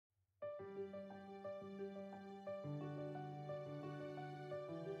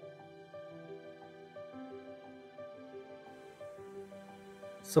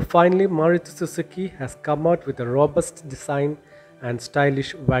So finally, Maruti Suzuki has come out with a robust design and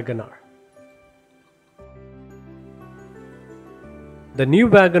stylish WagonR. The new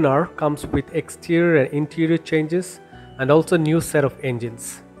WagonR comes with exterior and interior changes and also new set of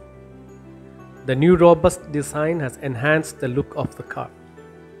engines. The new robust design has enhanced the look of the car.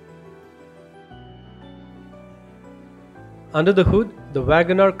 Under the hood, the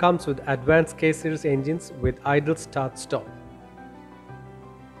WagonR comes with advanced K-series engines with idle start-stop.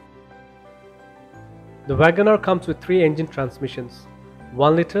 The WagonR comes with 3 engine transmissions,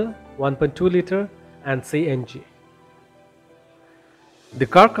 1 litre, 1.2 litre and CNG. The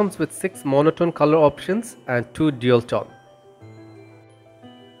car comes with 6 monotone color options and 2 dual tone.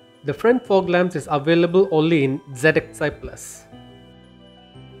 The front fog lamps is available only in ZXI Plus.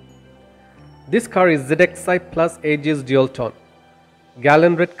 This car is ZXI Plus AGS Dual tone,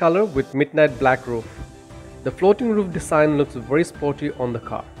 gallon red color with midnight black roof. The floating roof design looks very sporty on the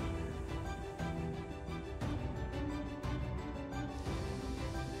car.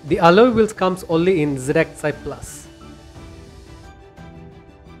 The alloy wheels comes only in ZXI Plus.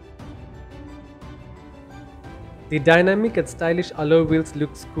 The dynamic and stylish alloy wheels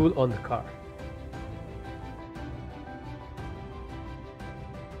looks cool on the car.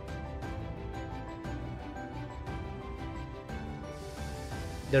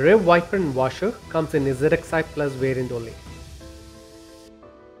 The rear wiper and washer comes in a ZXI Plus variant only.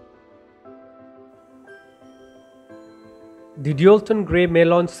 The dual-tone grey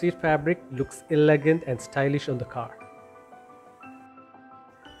melange seat fabric looks elegant and stylish on the car.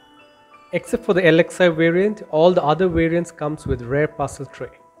 Except for the LXI variant, all the other variants comes with rear parcel tray.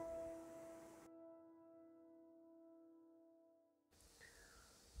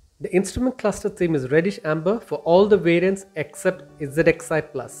 The instrument cluster theme is reddish amber for all the variants except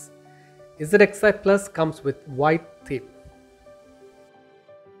ZXI Plus. ZXI Plus comes with white theme.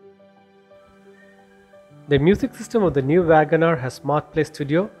 The music system of the new WagonR has Smart Play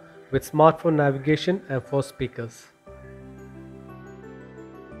Studio with smartphone navigation and 4 speakers.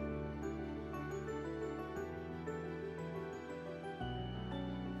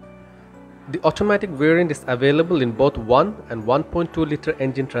 The automatic variant is available in both 1 and 1.2 litre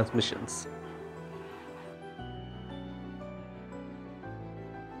engine transmissions.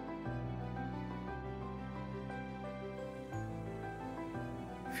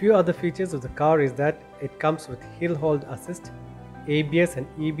 Few other features of the car is that it comes with hill hold assist, ABS and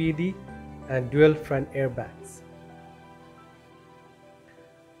EBD and dual front airbags.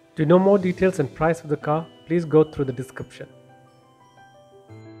 To know more details and price of the car, please go through the description.